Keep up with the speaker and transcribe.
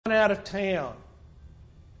out of town.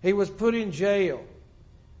 He was put in jail.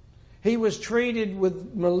 He was treated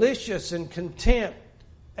with malicious and contempt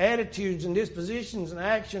attitudes and dispositions and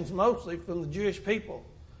actions, mostly from the Jewish people.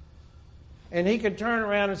 And he could turn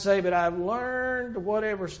around and say, but I've learned,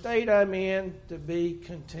 whatever state I'm in, to be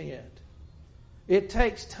content. It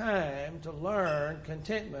takes time to learn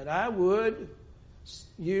contentment. I would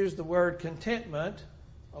use the word contentment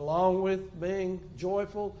along with being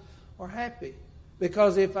joyful or happy.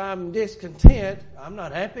 Because if I'm discontent, I'm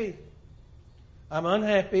not happy. I'm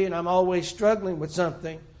unhappy and I'm always struggling with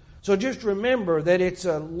something. So just remember that it's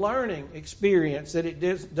a learning experience, that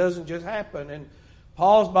it doesn't just happen. And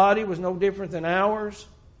Paul's body was no different than ours.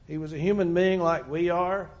 He was a human being like we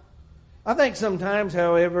are. I think sometimes,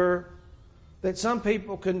 however, that some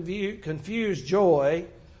people confuse joy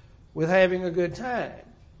with having a good time.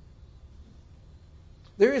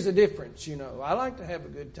 There is a difference, you know. I like to have a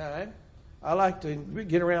good time. I like to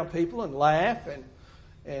get around people and laugh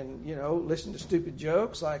and you know, listen to stupid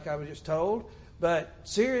jokes like I was just told. But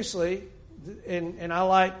seriously, and I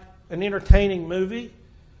like an entertaining movie,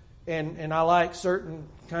 and I like certain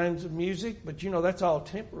kinds of music, but you know, that's all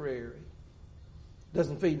temporary. It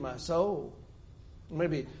doesn't feed my soul.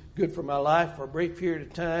 Maybe good for my life for a brief period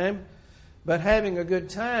of time, but having a good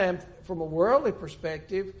time from a worldly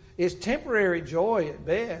perspective is temporary joy at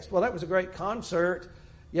best. Well, that was a great concert.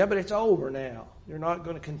 Yeah, but it's over now. You're not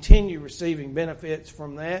going to continue receiving benefits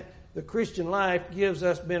from that. The Christian life gives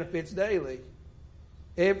us benefits daily.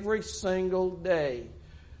 Every single day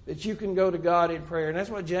that you can go to God in prayer. And that's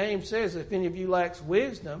what James says. If any of you lacks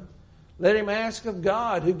wisdom, let him ask of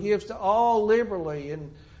God, who gives to all liberally.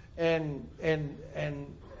 And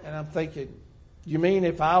I'm thinking, you mean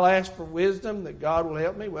if I'll ask for wisdom that God will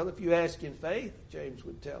help me? Well, if you ask in faith, James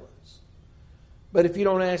would tell us. But if you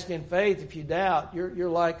don't ask in faith, if you doubt, you're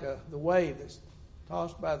like the wave that's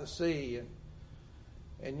tossed by the sea,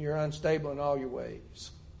 and you're unstable in all your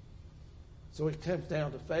ways. So it comes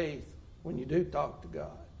down to faith when you do talk to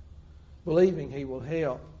God, believing He will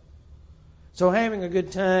help. So having a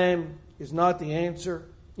good time is not the answer.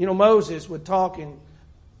 You know, Moses would talk at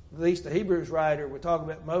least the Hebrews writer would talk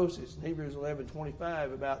about Moses in Hebrews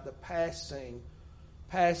 11:25 about the passing,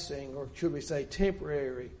 or should we say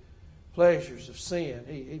temporary, pleasures of sin.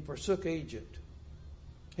 He forsook Egypt.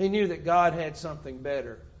 He knew that God had something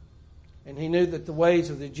better. And he knew that the ways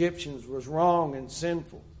of the Egyptians was wrong and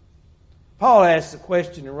sinful. Paul asked the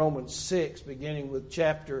question in Romans 6, beginning with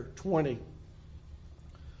chapter 20.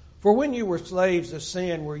 For when you were slaves of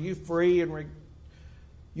sin, were you free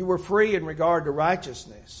you were free in regard to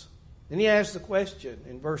righteousness? And he asked the question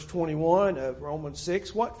in verse 21 of Romans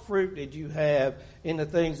 6, what fruit did you have in the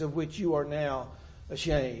things of which you are now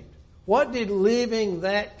ashamed? What did living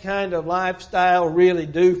that kind of lifestyle really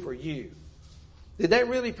do for you? Did that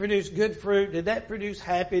really produce good fruit? Did that produce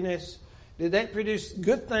happiness? Did that produce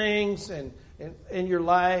good things in your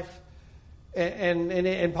life?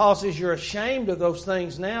 And Paul says you're ashamed of those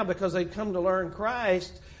things now because they've come to learn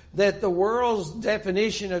Christ, that the world's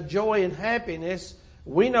definition of joy and happiness,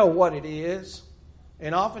 we know what it is.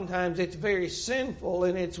 And oftentimes it's very sinful,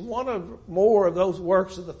 and it's more of those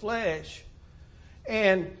works of the flesh.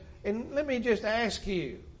 And let me just ask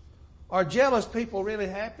you, are jealous people really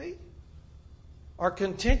happy? Are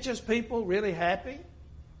contentious people really happy?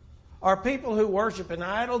 Are people who worship an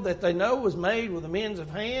idol that they know was made with the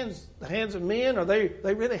hands of men, are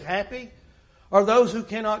they really happy? Are those who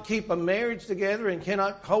cannot keep a marriage together and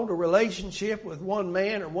cannot hold a relationship with one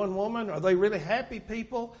man or one woman, are they really happy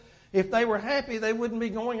people? If they were happy, they wouldn't be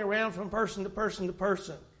going around from person to person to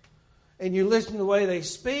person. And you listen to the way they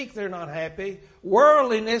speak, they're not happy.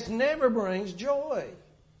 Worldliness never brings joy.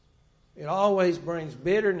 It always brings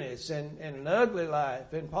bitterness and an ugly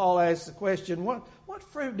life. And Paul asks the question, what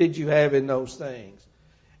fruit did you have in those things?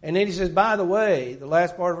 And then he says, by the way, the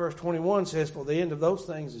last part of verse 21 says, for the end of those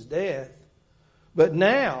things is death. But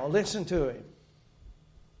now, listen to him.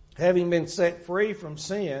 Having been set free from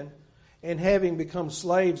sin and having become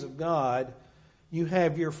slaves of God, you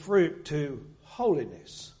have your fruit to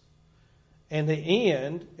holiness. And the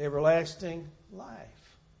end, everlasting life.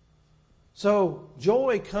 So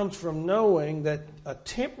joy comes from knowing that a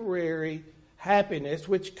temporary happiness,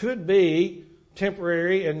 which could be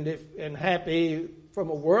temporary and happy from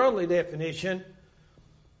a worldly definition,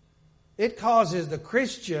 it causes the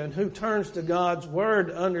Christian who turns to God's Word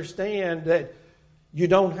to understand that you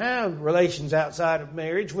don't have relations outside of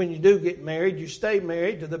marriage. When you do get married, you stay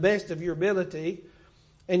married to the best of your ability.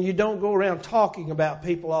 And you don't go around talking about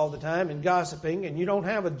people all the time and gossiping. And you don't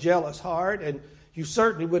have a jealous heart. And you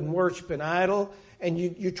certainly wouldn't worship an idol. and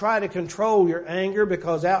you try to control your anger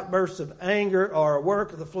because outbursts of anger are a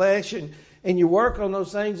work of the flesh, and you work on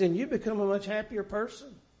those things and you become a much happier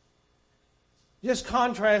person. Just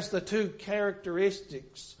contrast the two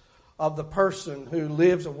characteristics of the person who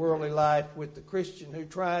lives a worldly life with the Christian who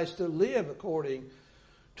tries to live according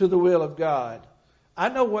to the will of God. I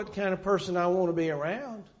know what kind of person I want to be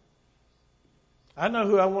around. I know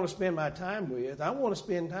who I want to spend my time with. I want to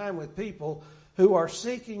spend time with people who are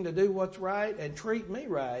seeking to do what's right and treat me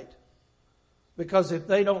right. Because if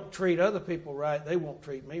they don't treat other people right, they won't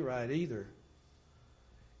treat me right either.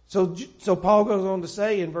 So Paul goes on to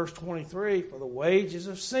say in verse 23, for the wages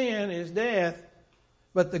of sin is death,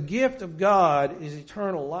 but the gift of God is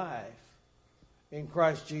eternal life in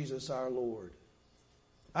Christ Jesus our Lord.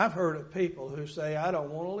 I've heard of people who say, I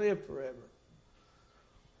don't want to live forever.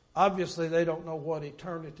 Obviously, they don't know what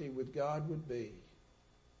eternity with God would be.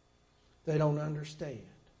 They don't understand.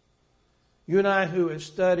 You and I who have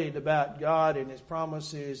studied about God and His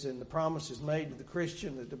promises and the promises made to the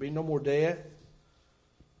Christian that there'll be no more death,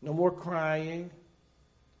 no more crying,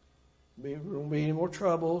 there won't be any more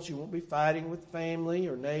troubles, you won't be fighting with family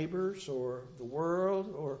or neighbors or the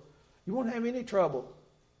world, or you won't have any trouble.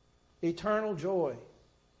 Eternal joy.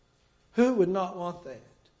 Who would not want that?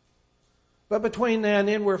 But between now and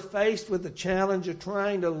then we're faced with the challenge of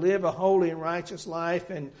trying to live a holy and righteous life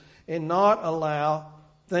and not allow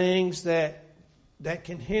things that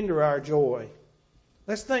can hinder our joy.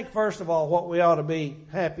 Let's think first of all what we ought to be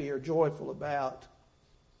happy or joyful about.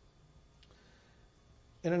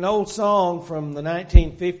 In an old song from the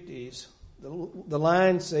 1950s, the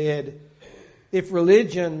line said, if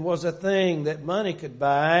religion was a thing that money could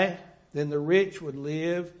buy, then the rich would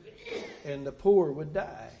live and the poor would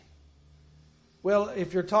die. Well,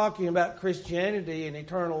 if you're talking about Christianity and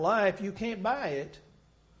eternal life, you can't buy it.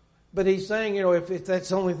 But he's saying,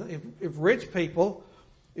 if rich people,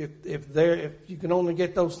 if you can only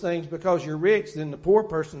get those things because you're rich, then the poor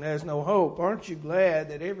person has no hope. Aren't you glad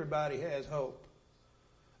that everybody has hope?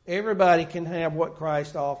 Everybody can have what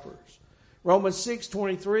Christ offers. Romans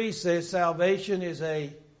 6:23 says salvation is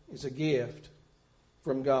a gift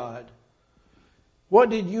from God. What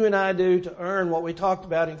did you and I do to earn what we talked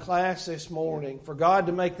about in class this morning for God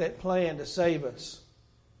to make that plan to save us?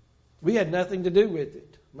 We had nothing to do with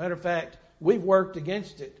it. Matter of fact, we've worked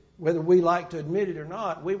against it. Whether we like to admit it or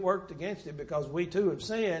not, we've worked against it because we too have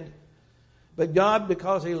sinned. But God,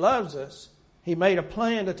 because He loves us, He made a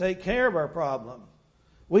plan to take care of our problem.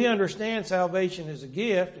 We understand salvation is a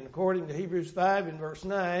gift, and according to Hebrews 5 and verse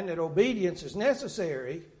 9, that obedience is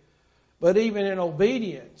necessary. But even in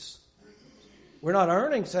obedience, we're not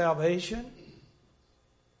earning salvation.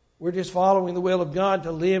 We're just following the will of God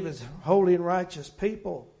to live as holy and righteous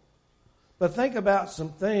people. But think about some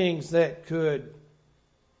things that could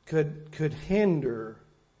hinder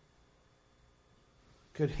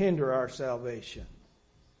our salvation.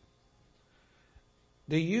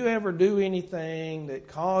 Do you ever do anything that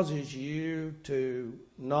causes you to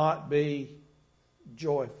not be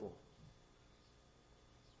joyful?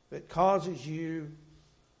 That causes you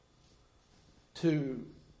to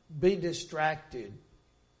be distracted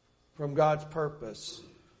from God's purpose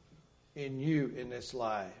in you in this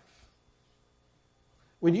life?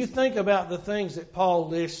 When you think about the things that Paul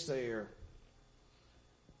lists there,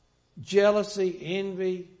 jealousy,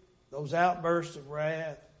 envy, those outbursts of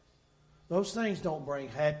wrath, those things don't bring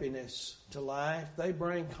happiness to life. They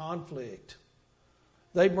bring conflict.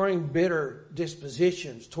 They bring bitter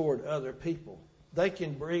dispositions toward other people. They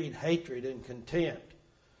can breed hatred and contempt.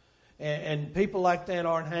 And people like that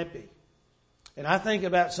aren't happy. And I think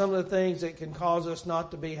about some of the things that can cause us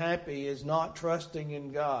not to be happy is not trusting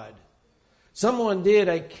in God. Someone did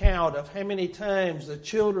a count of how many times the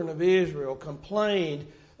children of Israel complained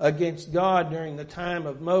against God during the time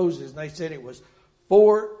of Moses. And they said it was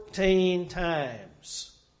 14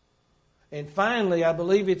 times. And finally, I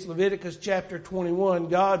believe it's Leviticus chapter 21,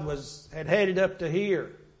 God had it up to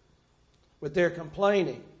here with their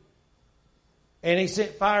complaining. And He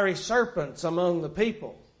sent fiery serpents among the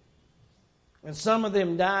people. And some of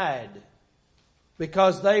them died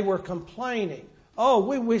because they were complaining. Oh,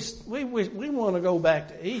 we want to go back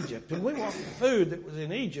to Egypt, and we want the food that was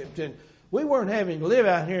in Egypt, and we weren't having to live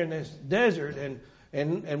out here in this desert,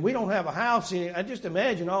 and we don't have a house in it. I just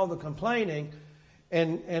imagine all the complaining.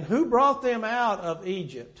 And who brought them out of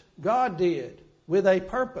Egypt? God did, with a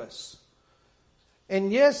purpose.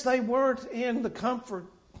 And yes, they weren't in the comfort.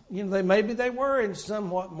 Maybe they were in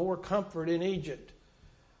somewhat more comfort in Egypt.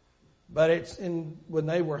 But when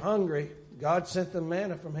they were hungry, God sent them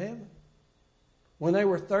manna from heaven. When they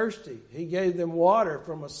were thirsty, He gave them water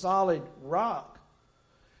from a solid rock.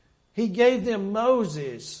 He gave them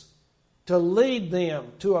Moses to lead them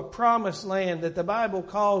to a promised land that the Bible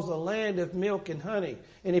calls the land of milk and honey.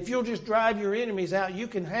 And if you'll just drive your enemies out, you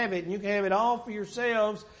can have it, and you can have it all for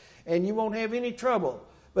yourselves, and you won't have any trouble.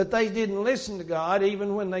 But they didn't listen to God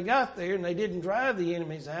even when they got there, and they didn't drive the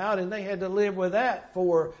enemies out, and they had to live with that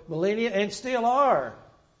for millennia, and still are,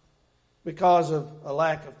 because of a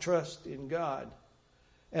lack of trust in God.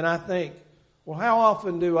 And I think, well, how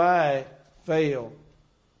often do I fail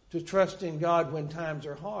to trust in God when times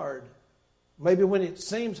are hard? Maybe when it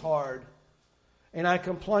seems hard, and I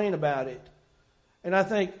complain about it. And I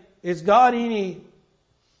think, is God any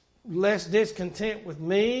less discontent with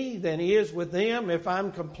me than He is with them if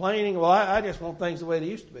I'm complaining? Well, I just want things the way they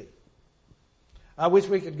used to be. I wish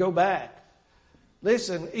we could go back.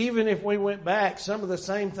 Listen, even if we went back, some of the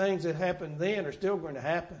same things that happened then are still going to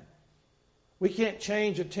happen. We can't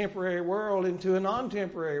change a temporary world into a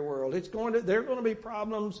non-temporary world. There are going to be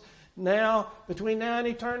problems now, between now and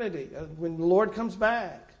eternity, when the Lord comes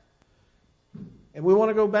back. And we want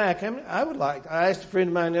to go back. I asked a friend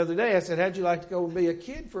of mine the other day, I said, how'd you like to go and be a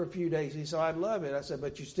kid for a few days? He said, I'd love it. I said,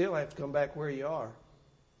 but you still have to come back where you are.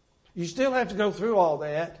 You still have to go through all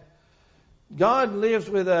that. God lives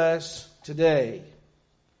with us today.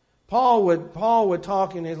 Paul would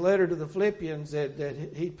talk in his letter to the Philippians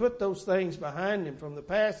that he put those things behind him from the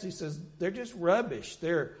past. He says, they're just rubbish.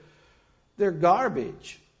 They're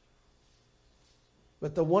garbage.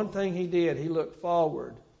 But the one thing he did, he looked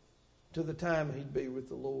forward to the time he'd be with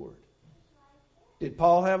the Lord. Did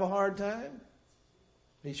Paul have a hard time?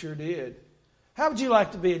 He sure did. How would you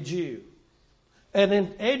like to be a Jew? And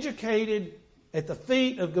then educated at the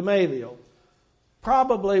feet of Gamaliel,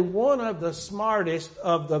 probably one of the smartest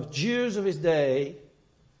of the Jews of his day,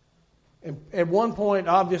 and at one point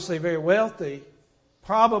obviously very wealthy,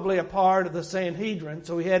 probably a part of the Sanhedrin,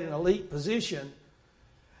 so he had an elite position.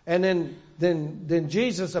 And then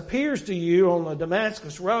Jesus appears to you on the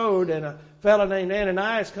Damascus Road, and a fellow named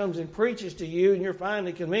Ananias comes and preaches to you, and you're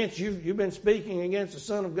finally convinced you've been speaking against the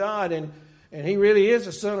Son of God, and He really is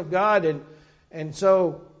the Son of God, and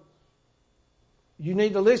so you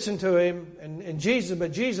need to listen to Him. And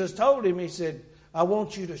Jesus told him, He said, I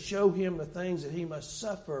want you to show him the things that he must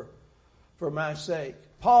suffer for my sake.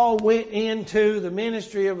 Paul went into the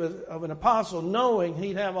ministry of an apostle knowing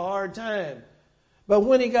he'd have a hard time. But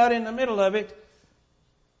when he got in the middle of it,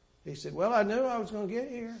 he said, well, I knew I was going to get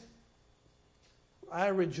here. I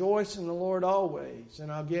rejoice in the Lord always.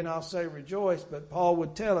 And again, I'll say rejoice, but Paul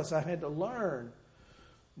would tell us I had to learn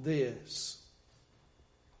this.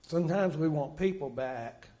 Sometimes we want people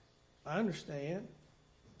back. I understand.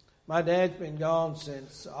 My dad's been gone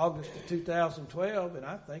since August of 2012, and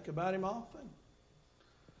I think about him often.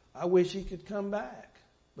 I wish he could come back.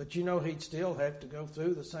 But you know, he'd still have to go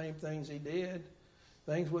through the same things he did.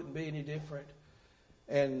 Things wouldn't be any different.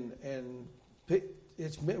 And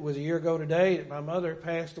it was a year ago today that my mother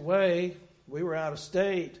passed away. We were out of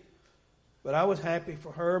state. But I was happy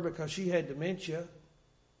for her because she had dementia.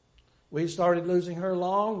 We started losing her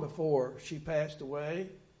long before she passed away.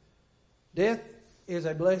 Death is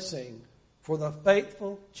a blessing for the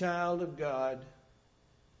faithful child of God.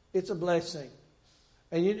 It's a blessing.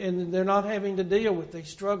 And they're not having to deal with these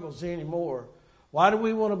struggles anymore. Why do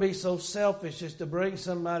we want to be so selfish as to bring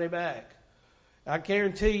somebody back? I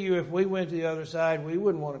guarantee you if we went to the other side, we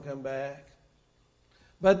wouldn't want to come back.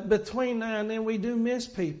 But between now and then, we do miss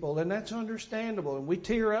people, and that's understandable. And we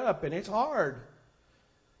tear up, and it's hard.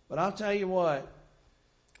 But I'll tell you what,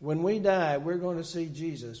 when we die, we're going to see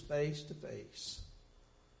Jesus face to face.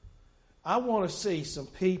 I want to see some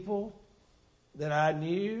people that I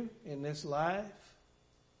knew in this life.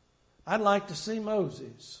 I'd like to see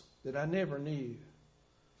Moses that I never knew.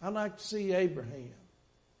 I'd like to see Abraham.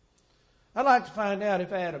 I'd like to find out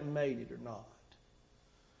if Adam made it or not.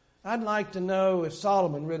 I'd like to know if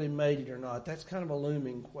Solomon really made it or not. That's kind of a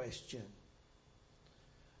looming question.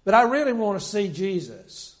 But I really want to see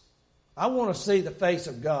Jesus. I want to see the face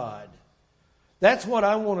of God. That's what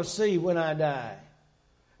I want to see when I die.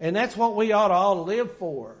 And that's what we ought to all live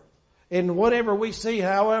for. And whatever we see,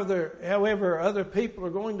 however other people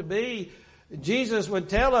are going to be, Jesus would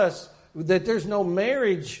tell us that there's no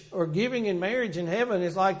marriage or giving in marriage in heaven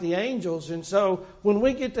is like the angels. And so when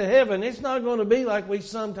we get to heaven, it's not going to be like we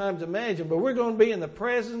sometimes imagine, but we're going to be in the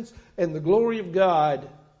presence and the glory of God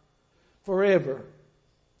forever.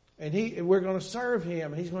 And we're going to serve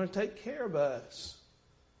Him. He's going to take care of us.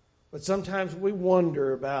 But sometimes we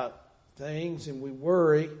wonder about things and we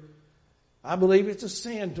worry. I believe it's a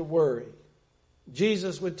sin to worry.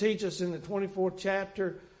 Jesus would teach us in the 24th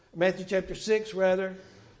chapter, Matthew chapter 6 rather,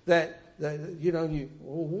 that You're going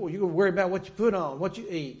to worry about what you put on, what you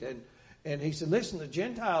eat. And he said, listen, the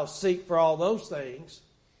Gentiles seek for all those things.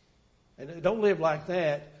 And don't live like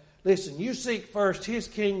that. Listen, you seek first his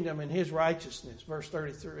kingdom and his righteousness, verse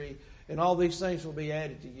 33, and all these things will be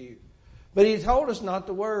added to you. But he told us not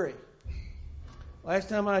to worry. Last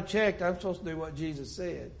time I checked, I'm supposed to do what Jesus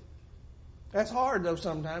said. That's hard, though,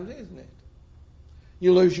 sometimes, isn't it?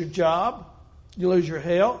 You lose your job. You lose your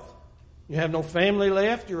health. You have no family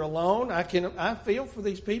left. You're alone. I feel for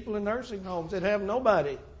these people in nursing homes that have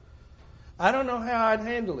nobody. I don't know how I'd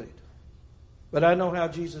handle it, but I know how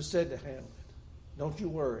Jesus said to handle it. Don't you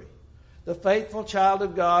worry. The faithful child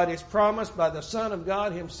of God is promised by the Son of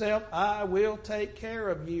God himself, I will take care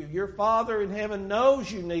of you. Your Father in heaven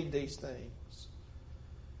knows you need these things.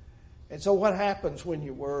 And so what happens when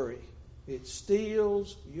you worry? It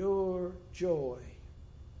steals your joy.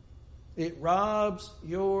 It robs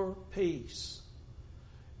your peace.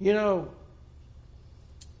 You know,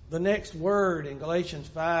 the next word in Galatians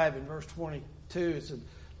 5 and verse 22, it says,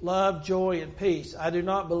 love, joy, and peace. I do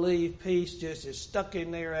not believe peace just is stuck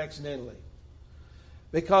in there accidentally.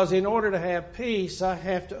 Because in order to have peace, I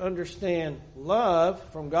have to understand love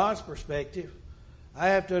from God's perspective. I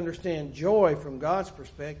have to understand joy from God's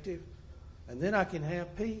perspective. And then I can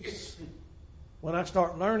have peace. When I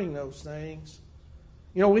start learning those things,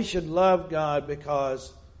 you know, we should love God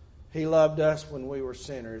because he loved us when we were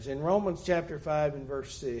sinners. In Romans chapter 5 and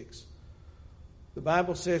verse 6, the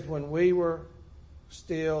Bible says when we were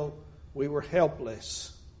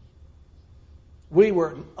helpless. We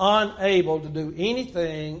were unable to do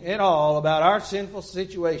anything at all about our sinful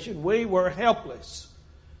situation. We were helpless.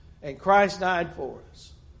 And Christ died for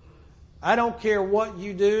us. I don't care what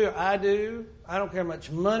you do, I do. I don't care how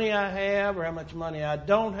much money I have or how much money I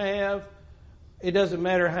don't have. It doesn't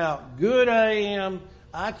matter how good I am.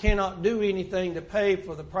 I cannot do anything to pay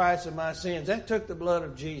for the price of my sins. That took the blood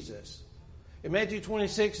of Jesus. In Matthew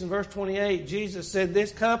 26 and verse 28, Jesus said,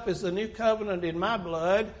 this cup is the new covenant in my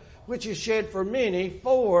blood, which is shed for many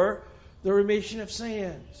for the remission of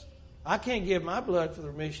sins. I can't give my blood for the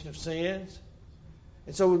remission of sins.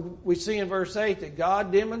 And so we see in verse 8 that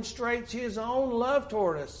God demonstrates his own love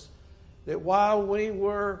toward us, that while we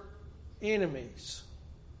were enemies,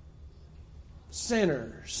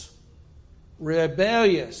 sinners,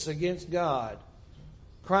 rebellious against God,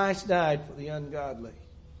 Christ died for the ungodly.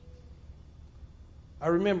 I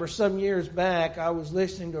remember some years back, I was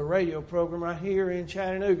listening to a radio program right here in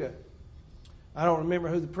Chattanooga. I don't remember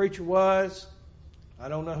who the preacher was. I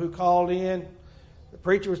don't know who called in. The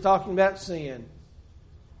preacher was talking about sin.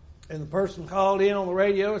 And the person called in on the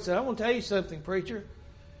radio and said, I want to tell you something, preacher.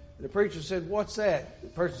 And the preacher said, what's that? The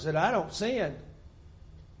person said, I don't sin.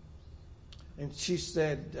 And she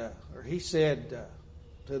said, or he said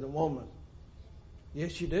to the woman,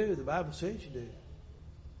 yes, you do. The Bible says you do.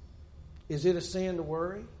 Is it a sin to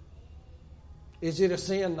worry? Is it a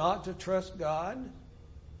sin not to trust God?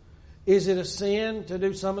 Is it a sin to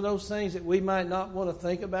do some of those things that we might not want to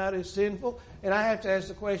think about as sinful? And I have to ask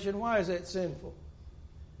the question, why is that sinful?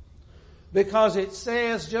 Because it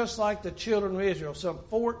says, just like the children of Israel, some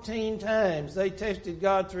 14 times they tested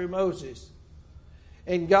God through Moses.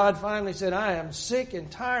 And God finally said, I am sick and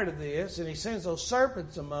tired of this. And he sends those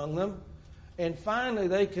serpents among them. And finally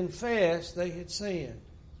they confessed they had sinned.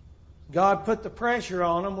 God put the pressure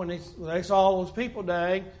on them when they saw all those people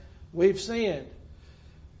dying. We've sinned.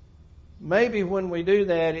 Maybe when we do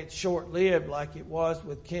that, it's short-lived like it was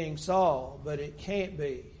with King Saul, but it can't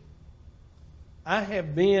be. I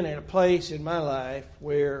have been in a place in my life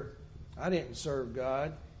where I didn't serve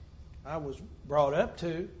God. I was brought up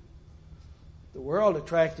to. The world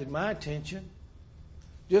attracted my attention.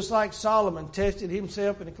 Just like Solomon tested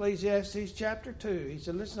himself in Ecclesiastes chapter 2. He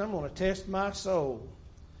said, listen, I'm going to test my soul,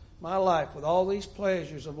 my life, with all these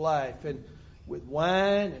pleasures of life, and with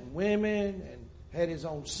wine and women, and had his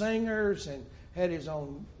own singers, and had his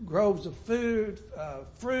own groves of fruit,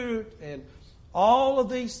 and all of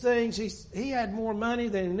these things. He had more money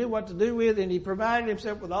than he knew what to do with, and he provided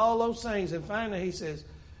himself with all those things. And finally he says,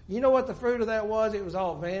 you know what the fruit of that was? It was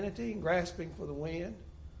all vanity and grasping for the wind.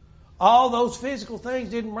 All those physical things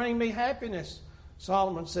didn't bring me happiness,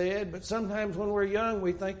 Solomon said, but sometimes when we're young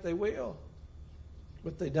we think they will,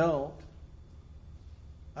 but they don't.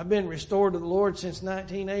 I've been restored to the Lord since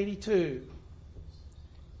 1982.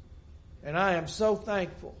 And I am so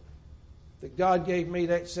thankful that God gave me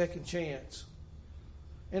that second chance.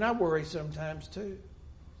 And I worry sometimes too.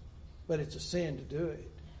 But it's a sin to do it.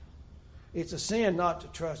 It's a sin not to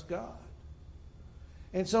trust God.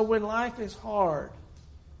 And so when life is hard,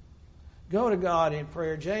 go to God in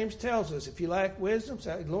prayer. James tells us if you lack wisdom,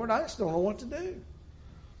 say, Lord, I just don't know what to do.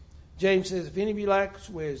 James says, if any of you lacks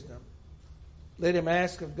wisdom, let him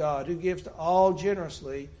ask of God, who gives to all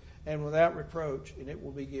generously and without reproach, and it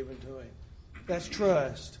will be given to him. That's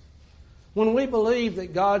trust. When we believe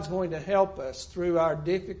that God's going to help us through our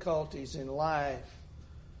difficulties in life,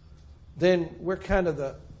 then we're kind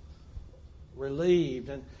of relieved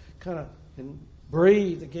and kind of can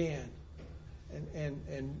breathe again.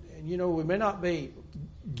 And you know, we may not be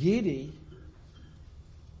giddy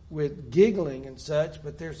with giggling and such,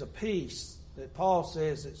 but there's a peace that Paul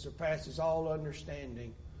says that surpasses all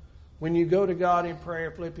understanding. When you go to God in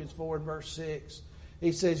prayer, Philippians 4 and verse 6,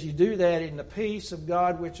 he says you do that in the peace of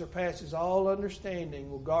God which surpasses all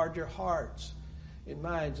understanding will guard your hearts and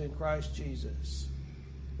minds in Christ Jesus.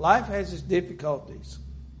 Life has its difficulties.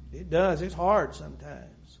 It does. It's hard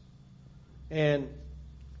sometimes. And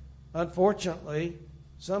unfortunately,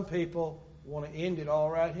 some people want to end it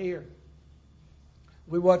all right here.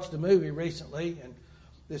 We watched a movie recently, and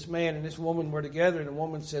this man and this woman were together, and the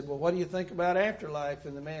woman said, well, what do you think about afterlife?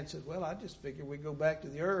 And the man said, well, I just figure we go back to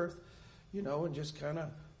the earth, you know, and just kind of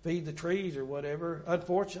feed the trees or whatever.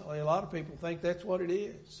 Unfortunately, a lot of people think that's what it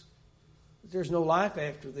is. There's no life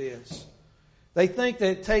after this. They think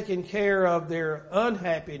that taking care of their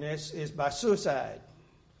unhappiness is by suicide.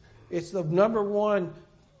 It's the number one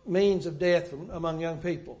means of death among young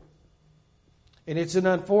people. And it's an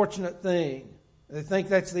unfortunate thing. They think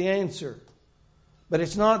that's the answer. But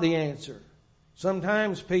it's not the answer.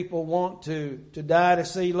 Sometimes people want to die to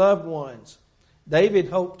see loved ones. David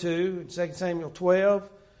hoped to, in 2 Samuel 12,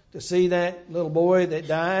 to see that little boy that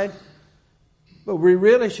died. But we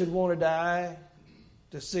really should want to die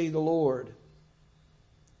to see the Lord.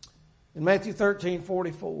 In Matthew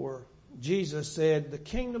 13:44, Jesus said, the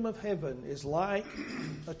kingdom of heaven is like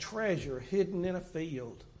a treasure hidden in a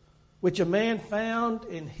field, which a man found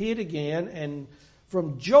and hid again, and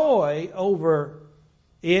from joy over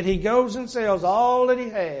it, he goes and sells all that he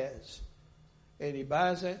has, and he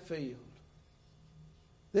buys that field.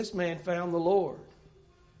 This man found the Lord.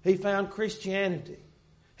 He found Christianity.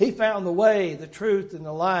 He found the way, the truth, and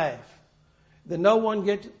the life. That no one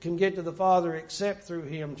can get to the Father except through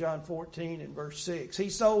him, John 14 and verse 6. He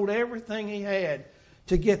sold everything he had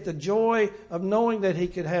to get the joy of knowing that he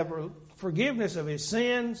could have forgiveness of his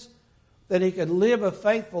sins, that he could live a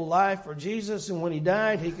faithful life for Jesus, and when he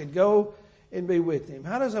died, he could go and be with him.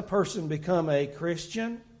 How does a person become a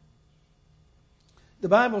Christian? The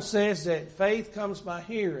Bible says that faith comes by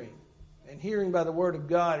hearing, and hearing by the Word of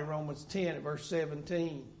God in Romans 10 and verse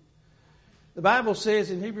 17. The Bible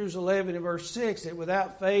says in Hebrews 11 and verse 6 that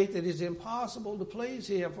without faith it is impossible to please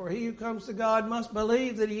Him. For he who comes to God must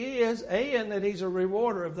believe that He is, and that He's a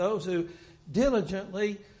rewarder of those who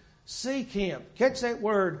diligently seek Him. Catch that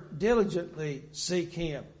word, diligently seek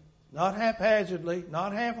Him. Not haphazardly,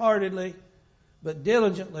 not half-heartedly, but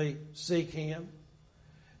diligently seek Him.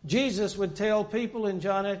 Jesus would tell people in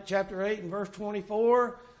John chapter 8 and verse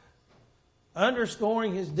 24,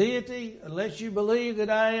 underscoring His deity, unless you believe that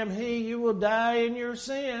I am He, you will die in your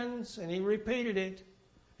sins. And He repeated it.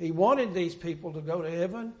 He wanted these people to go to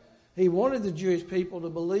heaven. He wanted the Jewish people to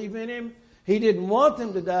believe in Him. He didn't want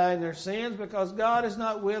them to die in their sins because God is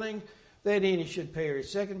not willing that any should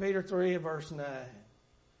perish. 2 Peter 3 and verse 9.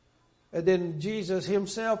 And then Jesus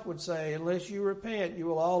Himself would say, unless you repent, you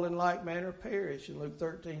will all in like manner perish. In Luke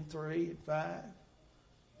 13, 3 and 5.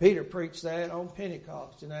 Peter preached that on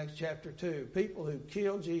Pentecost in Acts chapter 2. People who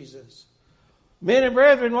killed Jesus. Men and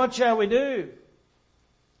brethren, what shall we do?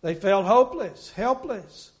 They felt hopeless,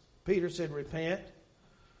 helpless. Peter said, repent,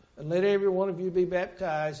 and let every one of you be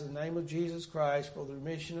baptized in the name of Jesus Christ for the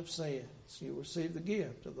remission of sins. You'll receive the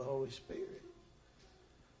gift of the Holy Spirit.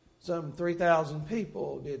 Some 3,000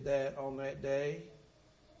 people did that on that day.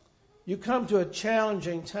 You come to a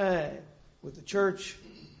challenging time with the churches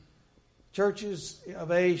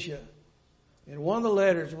of Asia. In one of the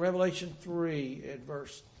letters in Revelation 3 and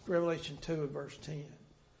Revelation 2 and verse 10.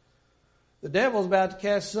 The devil's about to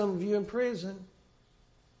cast some of you in prison.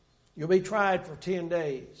 You'll be tried for 10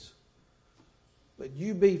 days. But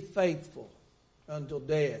you be faithful until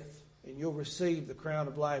death, and you'll receive the crown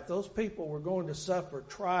of life. Those people were going to suffer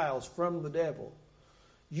trials from the devil.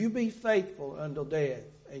 You be faithful until death,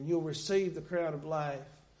 and you'll receive the crown of life.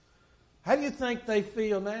 How do you think they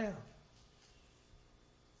feel now?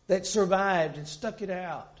 That survived and stuck it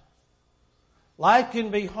out. Life can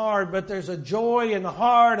be hard, but there's a joy in the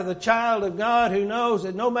heart of the child of God who knows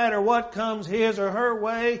that no matter what comes his or her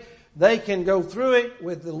way, they can go through it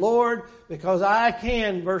with the Lord because I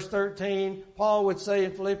can, verse 13, Paul would say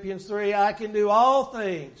in Philippians 3, I can do all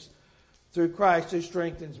things through Christ who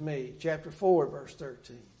strengthens me. Chapter 4, verse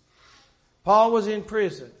 13. Paul was in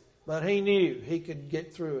prison, But he knew he could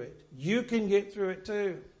get through it. You can get through it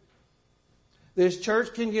too. This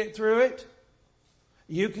church can get through it.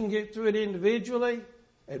 You can get through it individually.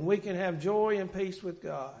 And we can have joy and peace with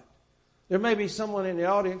God. There may be someone in the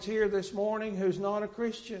audience here this morning who's not a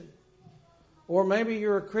Christian. Or maybe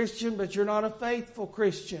you're a Christian, but you're not a faithful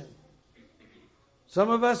Christian. Some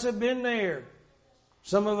of us have been there.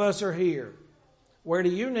 Some of us are here. Where do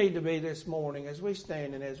you need to be this morning as we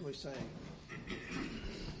stand and as we sing?